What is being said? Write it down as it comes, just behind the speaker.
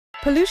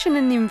Pollution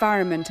in the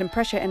environment and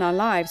pressure in our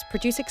lives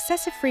produce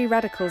excessive free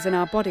radicals in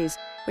our bodies,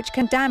 which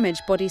can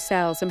damage body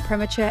cells and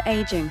premature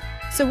aging.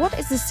 So what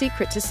is the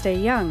secret to stay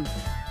young?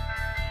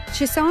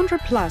 Schisandra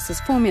Plus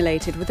is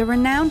formulated with a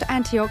renowned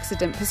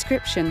antioxidant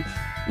prescription,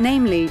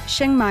 namely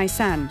Shengmai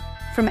San,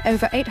 from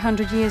over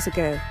 800 years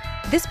ago.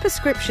 This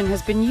prescription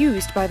has been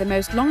used by the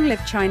most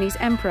long-lived Chinese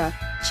emperor,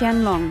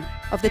 Qianlong,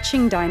 of the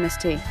Qing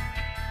dynasty.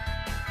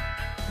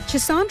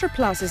 Schisandra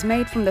Plus is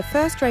made from the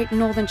first-rate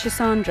northern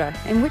Schisandra,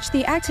 in which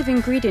the active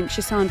ingredient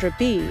Schisandra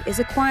B is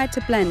acquired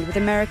to blend with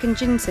American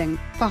ginseng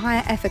for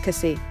higher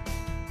efficacy.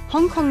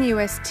 Hong Kong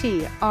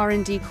UST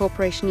R&D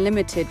Corporation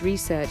Limited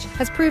research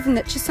has proven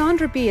that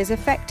Schisandra B is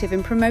effective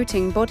in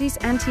promoting body's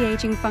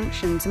anti-aging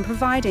functions and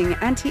providing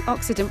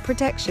antioxidant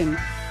protection.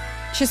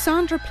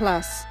 Schisandra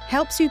Plus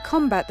helps you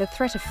combat the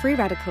threat of free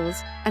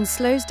radicals and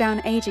slows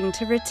down aging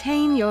to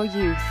retain your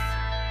youth.